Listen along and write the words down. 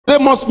The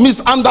most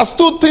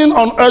misunderstood thing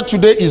on earth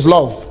today is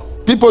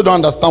love. People don't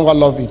understand what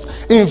love is.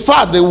 In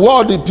fact, the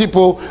word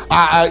people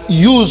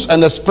use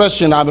an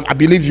expression, I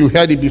believe you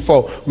heard it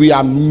before, we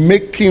are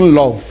making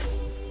love.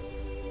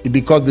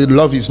 Because the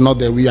love is not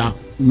there, we are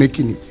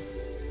making it.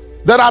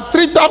 There are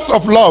three types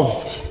of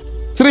love,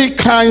 three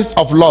kinds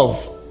of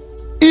love.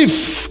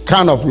 If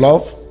kind of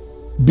love,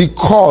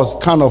 because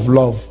kind of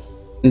love,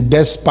 and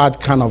despite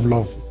kind of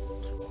love.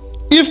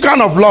 If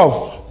kind of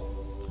love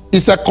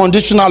is a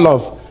conditional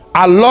love.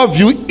 I love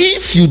you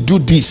if you do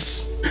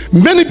this.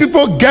 Many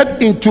people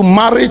get into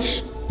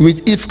marriage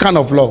with if kind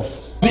of love.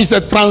 It's a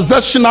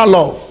transactional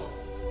love.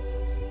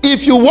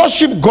 If you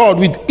worship God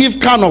with if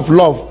kind of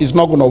love, it's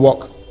not going to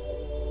work.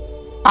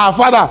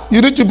 Father,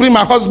 you need to bring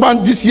my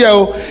husband this year.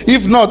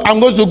 If not, I'm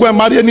going to go and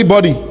marry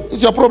anybody.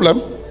 It's your problem.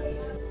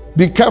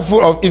 Be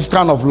careful of if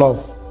kind of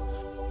love.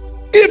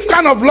 If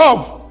kind of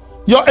love,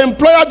 your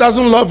employer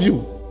doesn't love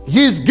you.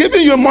 He's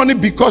giving you money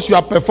because you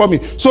are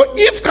performing. So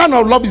if kind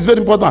of love is very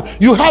important.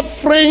 You have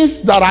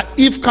friends that are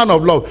if kind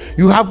of love.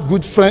 You have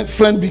good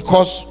friend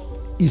because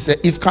it's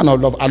a if kind of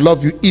love. I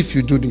love you if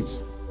you do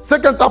this.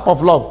 Second type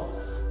of love,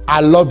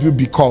 I love you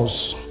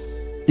because.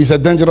 It's a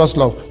dangerous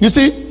love. You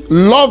see,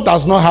 love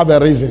does not have a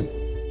reason.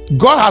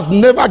 God has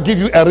never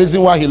given you a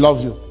reason why he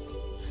loves you.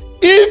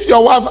 If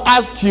your wife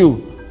asks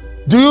you,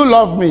 do you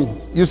love me?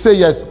 You say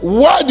yes.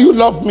 Why do you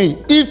love me?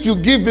 If you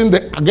gave her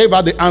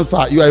the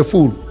answer, you are a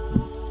fool.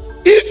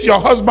 If your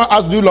husband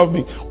asks, do you love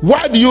me?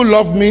 Why do you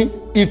love me?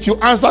 If you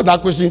answer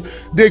that question,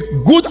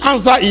 the good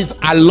answer is,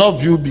 I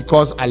love you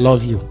because I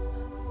love you.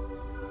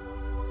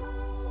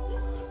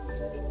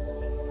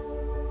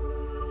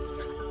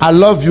 I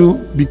love you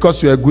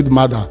because you're a good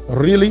mother.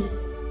 Really?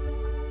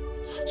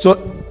 So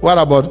what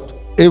about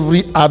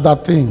every other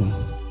thing?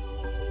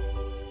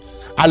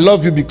 I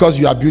love you because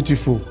you are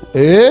beautiful.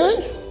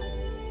 Eh?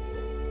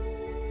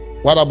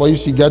 What about if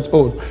she gets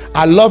old?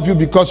 I love you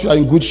because you are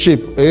in good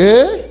shape.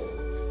 Eh?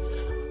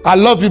 I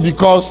love you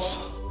because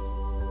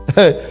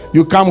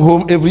you come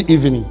home every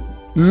evening.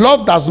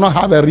 Love does not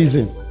have a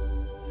reason.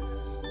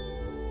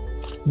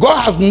 God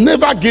has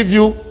never given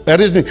you a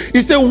reason.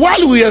 He said,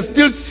 while we are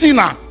still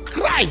sinners,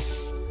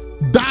 Christ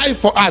died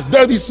for us.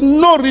 There is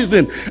no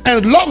reason.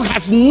 And love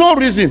has no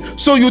reason.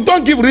 So you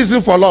don't give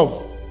reason for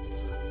love.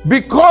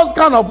 Because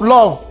kind of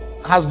love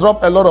has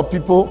dropped a lot of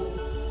people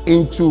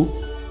into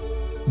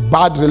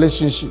bad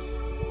relationship.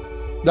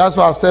 That's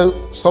why I say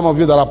some of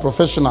you that are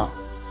professional,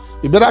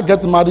 you better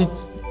get married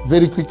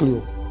very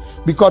quickly.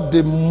 Because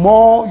the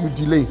more you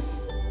delay,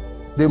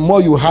 the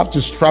more you have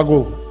to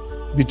struggle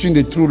between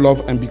the true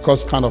love and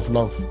because kind of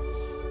love.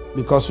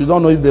 Because you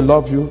don't know if they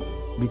love you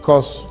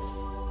because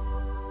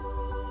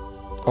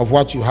of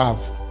what you have.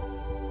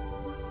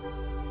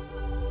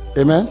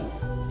 Amen?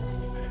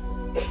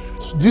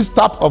 This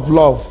type of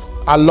love,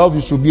 I love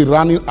you should be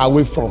running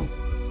away from.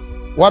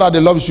 What are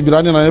the love you should be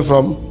running away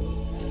from?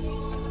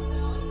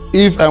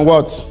 If and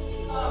what?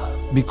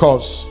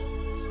 Because.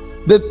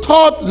 The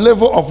third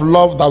level of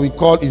love that we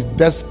call is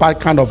despite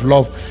kind of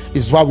love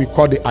is what we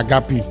call the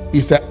agape.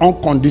 It's an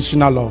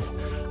unconditional love.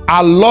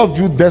 I love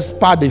you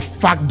despite the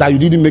fact that you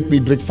didn't make me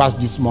breakfast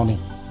this morning.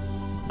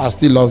 I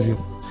still love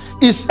you.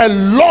 It's a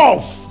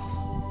love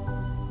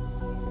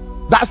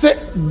that says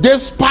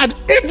despite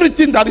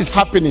everything that is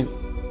happening,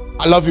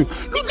 I love you.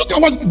 Look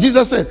at what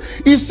Jesus said.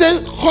 He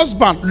said,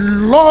 husband,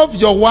 love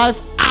your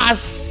wife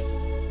as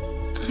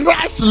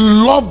Christ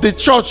loved the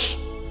church.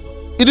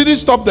 He didn't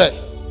stop there.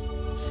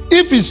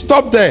 If he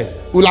stopped there,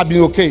 it would have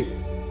been okay.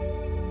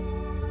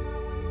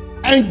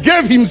 And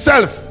gave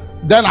himself,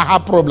 then I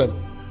have problem.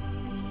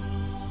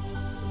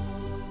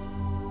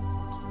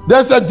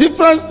 There's a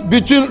difference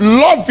between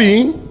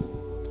loving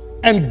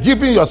and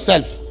giving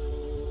yourself.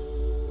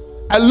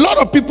 A lot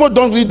of people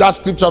don't read that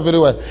scripture very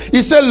well.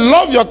 He said,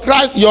 love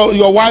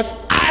your wife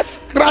as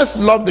Christ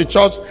loved the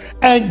church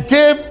and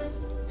gave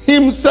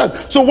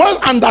himself. So well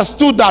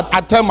understood that,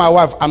 I tell my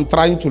wife, I'm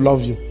trying to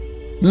love you.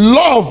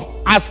 Love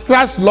as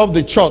Christ loved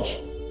the church.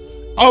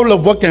 All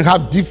of us can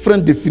have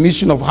different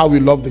definition of how we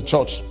love the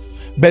church.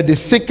 But the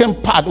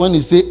second part, when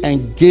he say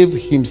and gave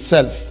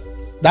himself,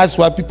 that's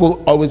why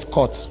people always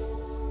cut.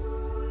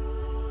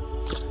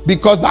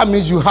 Because that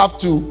means you have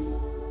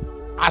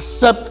to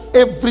accept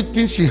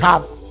everything she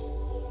have.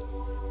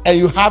 And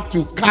you have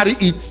to carry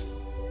it,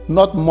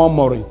 not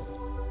murmuring.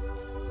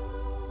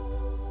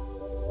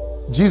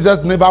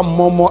 Jesus never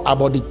murmured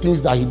about the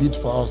things that he did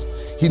for us.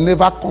 He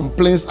never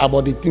complains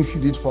about the things he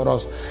did for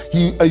us.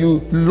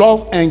 You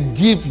love and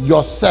give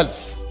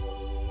yourself.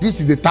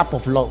 This is the type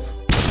of love.